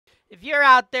If you're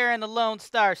out there in the Lone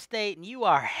Star State and you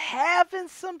are having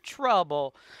some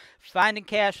trouble finding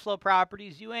cash flow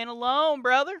properties, you ain't alone,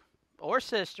 brother or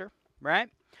sister, right?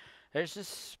 There's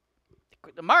just,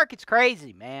 the market's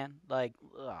crazy, man. Like,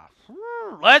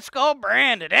 let's go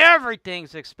branded.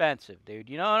 Everything's expensive, dude.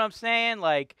 You know what I'm saying?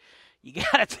 Like, you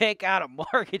got to take out a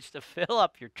mortgage to fill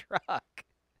up your truck.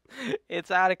 It's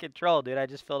out of control, dude. I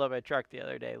just filled up my truck the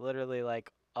other day. Literally,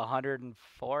 like, $104,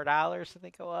 I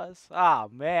think it was. Oh,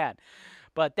 man.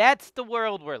 But that's the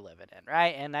world we're living in,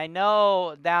 right? And I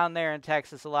know down there in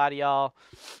Texas, a lot of y'all,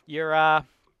 you're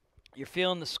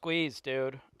feeling the squeeze,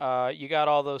 dude. You got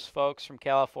all those folks from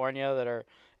California that are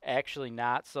actually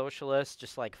not socialists,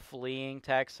 just like fleeing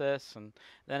Texas and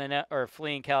then or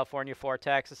fleeing California for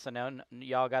Texas. And then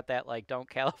y'all got that like don't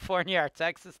California or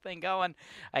Texas thing going.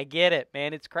 I get it,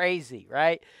 man. It's crazy,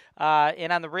 right?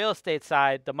 And on the real estate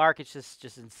side, the market's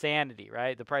just insanity,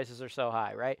 right? The prices are so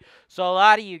high, right? So a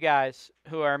lot of you guys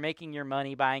who are making your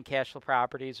money buying cash flow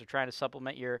properties or trying to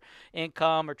supplement your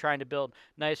income or trying to build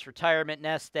nice retirement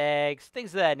nest eggs,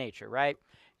 things of that nature, right?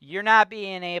 You're not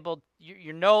being able,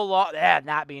 you're no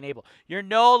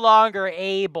longer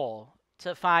able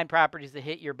to find properties that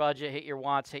hit your budget, hit your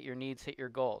wants, hit your needs, hit your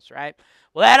goals, right?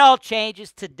 Well, that all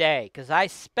changes today because I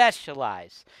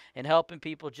specialize in helping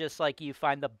people just like you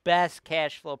find the best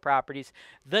cash flow properties,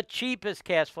 the cheapest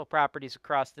cash flow properties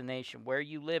across the nation. Where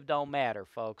you live don't matter,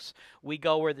 folks. We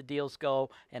go where the deals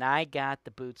go, and I got the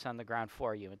boots on the ground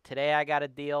for you. And today I got a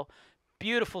deal,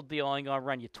 beautiful deal, only going to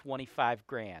run you 25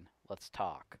 grand. Let's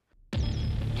talk.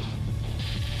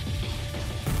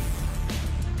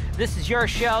 This is your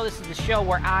show. This is the show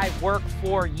where I work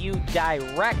for you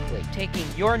directly, taking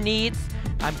your needs.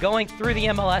 I'm going through the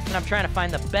MLS and I'm trying to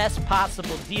find the best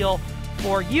possible deal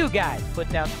for you guys. Put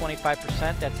down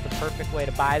 25%. That's the perfect way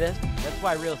to buy this. That's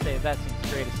why real estate investing is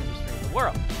the greatest industry in the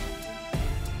world.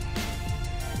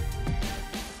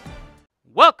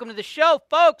 Welcome to the show,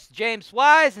 folks. James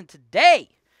Wise, and today's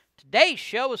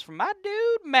show is from my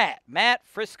dude, Matt,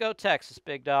 Frisco, Texas,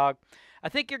 big dog. I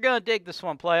think you're going to dig this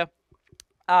one, playa.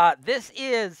 This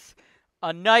is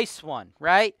a nice one,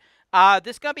 right?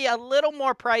 This is going to be a little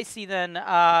more pricey than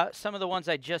some of the ones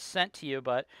I just sent to you,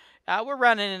 but we're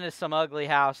running into some ugly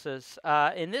houses.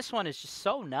 And this one is just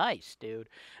so nice, dude.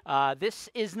 This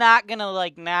is not going to,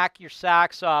 like, knock your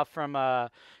socks off from a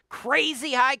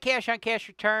crazy high cash-on-cash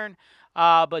return.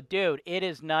 But, dude, it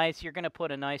is nice. You're going to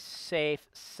put a nice, safe,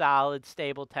 solid,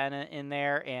 stable tenant in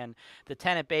there, and the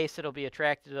tenant base that'll be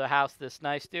attracted to the house this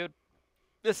nice, dude.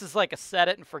 This is like a set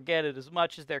it and forget it as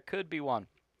much as there could be one.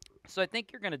 So I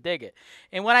think you're going to dig it.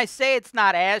 And when I say it's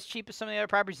not as cheap as some of the other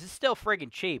properties, it's still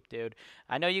friggin' cheap, dude.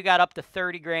 I know you got up to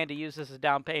 30 grand to use this as a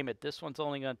down payment. This one's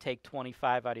only going to take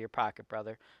 25 out of your pocket,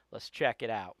 brother. Let's check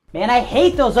it out. Man, I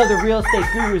hate those other real estate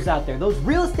gurus out there. Those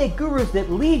real estate gurus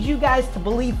that lead you guys to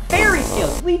believe fairy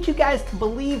tales, lead you guys to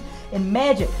believe in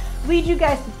magic, lead you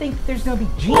guys to think that there's going to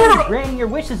be genies granting your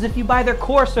wishes if you buy their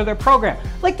course or their program.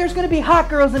 Like there's going to be hot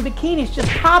girls in bikinis just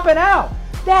popping out.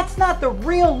 That's not the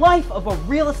real life of a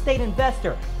real estate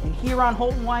investor. And here on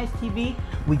HoltonWiseTV,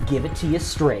 we give it to you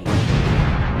straight.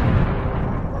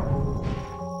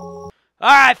 All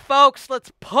right, folks,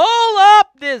 let's pull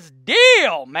up this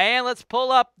deal, man. Let's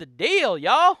pull up the deal,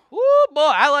 y'all. Woo,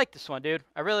 boy, I like this one, dude.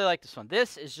 I really like this one.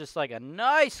 This is just like a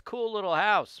nice, cool little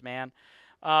house, man.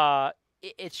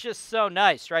 It's just so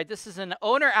nice, right? This is an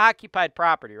owner-occupied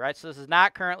property, right? So this is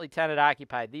not currently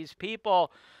tenant-occupied. These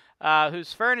people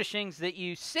whose furnishings that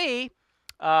you see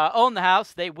own the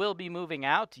house, they will be moving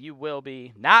out. You will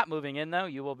be not moving in, though.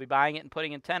 You will be buying it and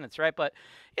putting in tenants, right? But,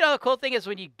 you know, the cool thing is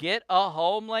when you get a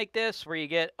home like this where you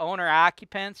get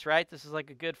owner-occupants, right? This is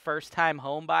like a good first-time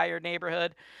home buyer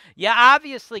neighborhood. You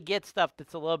obviously get stuff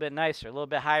that's a little bit nicer, a little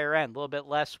bit higher end, a little bit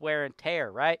less wear and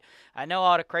tear, right? I know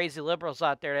all the crazy liberals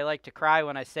out there, they like to cry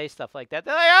when I say stuff like that.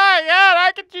 They're like, oh, yeah,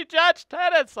 how could you judge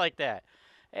tenants like that?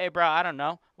 Hey, bro, I don't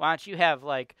know. Why don't you have,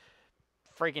 like,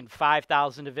 freaking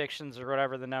 5,000 evictions or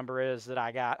whatever the number is that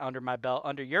I got under my belt,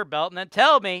 under your belt, and then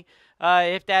tell me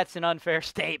if that's an unfair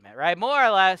statement, right? More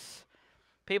or less,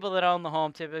 people that own the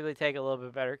home typically take a little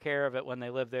bit better care of it when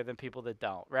they live there than people that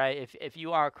don't, right? If you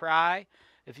want to cry,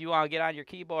 if you want to get on your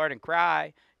keyboard and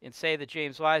cry and say that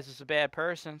James Wise is a bad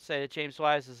person, say that James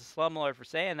Wise is a slumlord for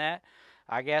saying that,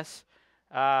 I guess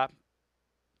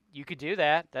you could do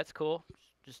that. That's cool.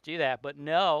 Just do that. But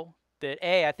no, that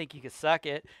A, I think you could suck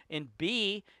it, and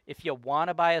B, if you want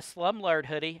to buy a slumlord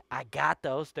hoodie, I got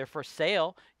those. They're for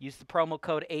sale. Use the promo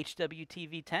code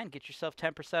HWTV10. Get yourself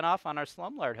 10% off on our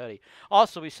slumlord hoodie.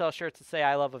 Also, we sell shirts that say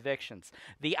I love evictions.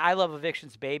 The I love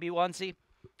evictions baby onesie,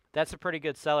 that's a pretty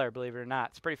good seller, believe it or not.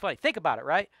 It's pretty funny. Think about it,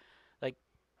 right? Like,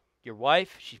 your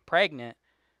wife, she's pregnant,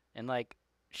 and, like,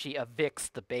 she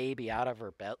evicts the baby out of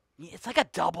her belly. It's like a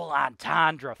double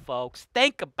entendre, folks.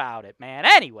 Think about it, man.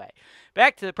 Anyway,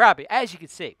 back to the property. As you can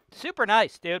see, super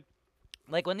nice, dude.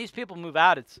 Like, when these people move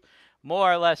out, it's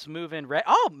more or less move-in red.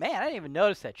 Oh, man, I didn't even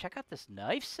notice that. Check out this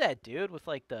knife set, dude, with,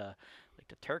 like, the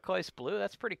turquoise blue.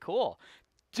 That's pretty cool.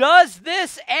 Does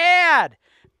this add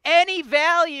any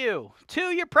value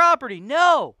to your property?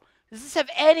 No. Does this have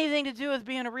anything to do with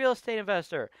being a real estate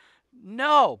investor?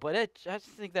 No, but I just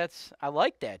think I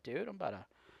like that, dude. I gotta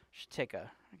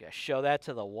show that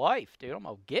to the wife, dude. I'm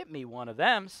gonna get me one of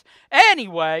them.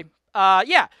 Anyway,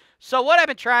 yeah. So what I've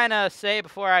been trying to say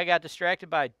before I got distracted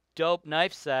by dope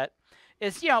knife set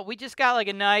is, we just got like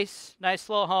a nice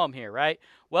little home here, right?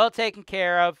 Well taken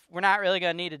care of. We're not really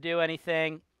gonna need to do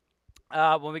anything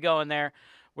when we go in there.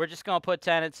 We're just gonna put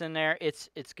tenants in there. It's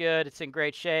good. It's in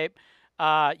great shape.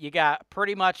 You got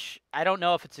pretty much, I don't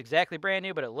know if it's exactly brand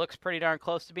new, but it looks pretty darn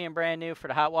close to being brand new for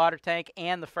the hot water tank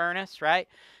and the furnace, right?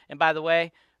 And by the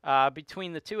way,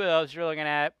 between the two of those, you're looking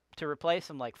at to replace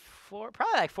them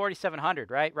probably like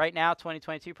 $4,700, right? Right now,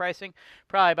 2022 pricing,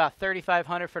 probably about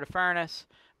 $3,500 for the furnace,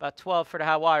 about $12 for the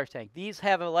hot water tank. These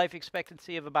have a life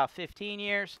expectancy of about 15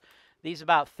 years. These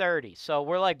about 30. So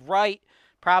we're like right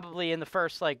probably in the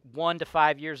first like 1 to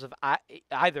 5 years of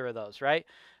either of those, right?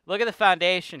 Look at the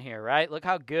foundation here, right? Look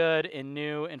how good and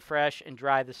new and fresh and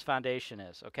dry this foundation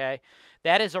is, okay?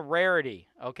 That is a rarity,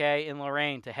 okay, in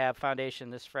Lorraine to have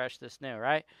foundation this fresh, this new,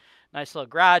 right? Nice little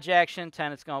garage action.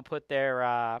 Tenant's going to put their,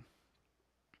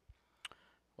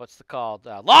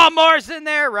 lawnmowers in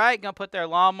there, right? Going to put their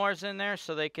lawnmowers in there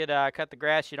so they could cut the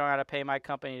grass. You don't have to pay my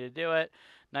company to do it.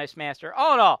 Nice master.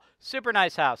 All in all, super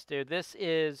nice house, dude. This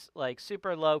is like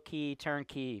super low-key,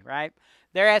 turnkey, right?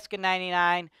 They're asking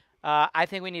 $99. I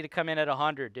think we need to come in at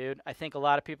 100, dude. I think a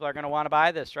lot of people are going to want to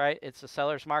buy this, right? It's a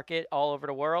seller's market all over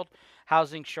the world.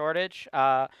 Housing shortage.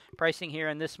 Pricing here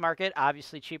in this market,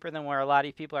 obviously cheaper than where a lot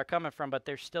of people are coming from, but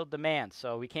there's still demand.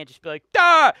 So we can't just be like,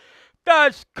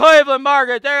 that's Cleveland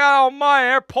market. They got all money.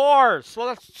 They're poor. So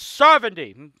that's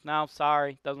 70. No,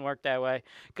 sorry. Doesn't work that way.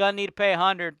 Gonna need to pay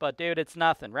 100, but, dude, it's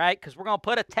nothing, right? Because we're going to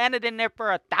put a tenant in there for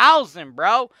 1,000,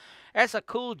 bro. That's a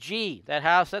cool G. That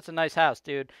house, that's a nice house,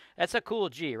 dude. That's a cool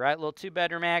G, right? Little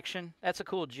 2-bedroom action. That's a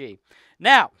cool G.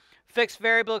 Now, fixed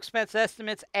variable expense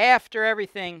estimates after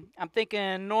everything. I'm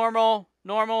thinking normal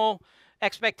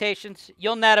expectations.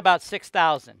 You'll net about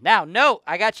 $6,000. Now, note,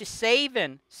 I got you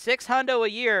saving $600 a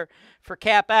year for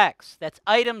CapEx. That's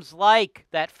items like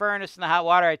that furnace and the hot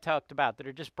water I talked about that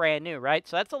are just brand new, right?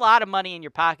 So that's a lot of money in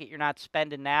your pocket you're not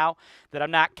spending now that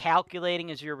I'm not calculating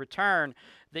as your return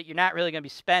that you're not really going to be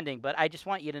spending. But I just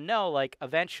want you to know, like,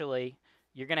 eventually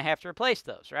you're going to have to replace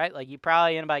those, right? Like, you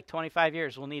probably in about 25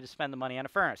 years will need to spend the money on a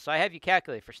furnace. So I have you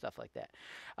calculate for stuff like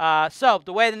that. So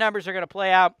the way the numbers are going to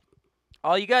play out,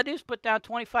 all you got to do is put down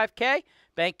 $25K.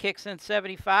 Bank kicks in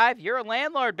 $75. You're a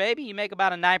landlord, baby. You make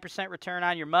about a 9% return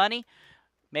on your money.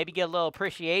 Maybe get a little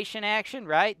appreciation action,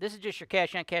 right? This is just your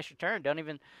cash-on-cash return. Don't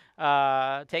even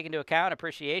take into account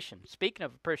appreciation. Speaking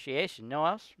of appreciation, know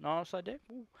what else I did?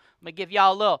 Ooh. I'm going to give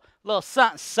y'all a little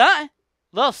something.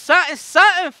 Little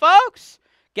something, folks.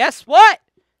 Guess what?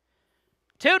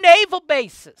 2 naval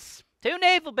bases. 2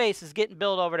 naval bases getting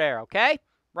built over there, okay?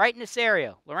 Right in this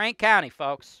area. Lorain County,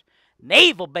 folks.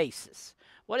 Naval bases.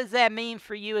 What does that mean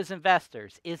for you as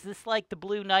investors? Is this like the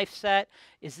blue knife set?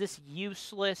 Is this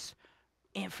useless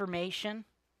information?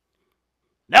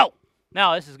 No,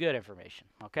 this is good information,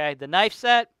 okay? The knife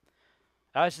set,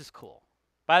 this is cool.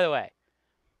 By the way,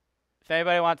 if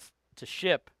anybody wants to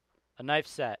ship a knife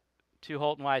set to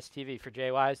HoltonWiseTV for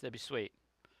JWise, that'd be sweet.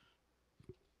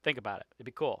 Think about it. It'd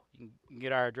be cool. You can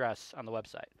get our address on the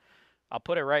website. I'll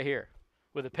put it right here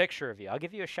with a picture of you. I'll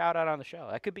give you a shout out on the show.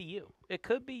 That could be you. It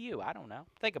could be you. I don't know.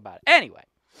 Think about it. Anyway,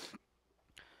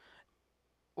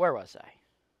 where was I?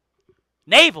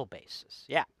 Naval bases.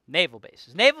 Yeah, naval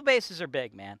bases. Naval bases are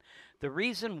big, man. The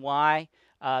reason why,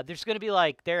 there's going to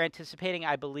be they're anticipating,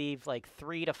 I believe,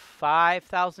 3,000 to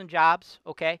 5,000 jobs,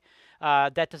 okay?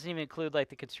 That doesn't even include,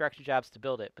 the construction jobs to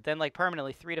build it. But then,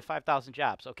 permanently, 3,000 to 5,000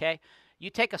 jobs, okay? You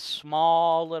take a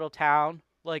small little town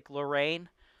like Lorain,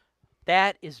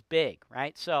 that is big,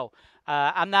 right? So,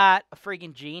 I'm not a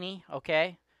freaking genie,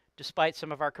 okay? Despite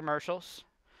some of our commercials.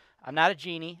 I'm not a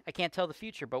genie. I can't tell the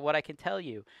future. But what I can tell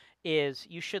you is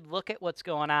you should look at what's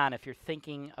going on if you're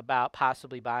thinking about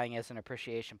possibly buying as an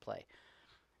appreciation play.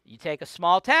 You take a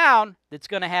small town that's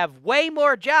going to have way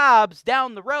more jobs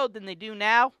down the road than they do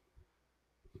now.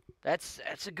 That's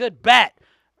a good bet.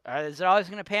 Is it always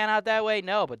going to pan out that way?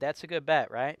 No, but that's a good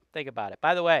bet, right? Think about it.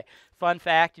 By the way, fun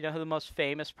fact, you know who the most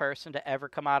famous person to ever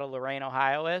come out of Lorain,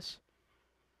 Ohio is?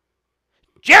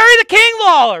 King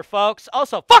Lawler, folks.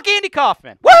 Also, fuck Andy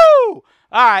Kaufman. Woo!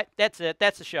 All right, that's it.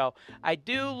 That's the show. I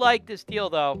do like this deal,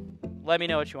 though. Let me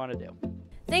know what you want to do.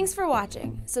 Thanks for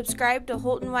watching. Subscribe to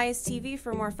HoltonWise TV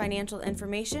for more financial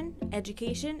information,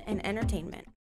 education, and entertainment.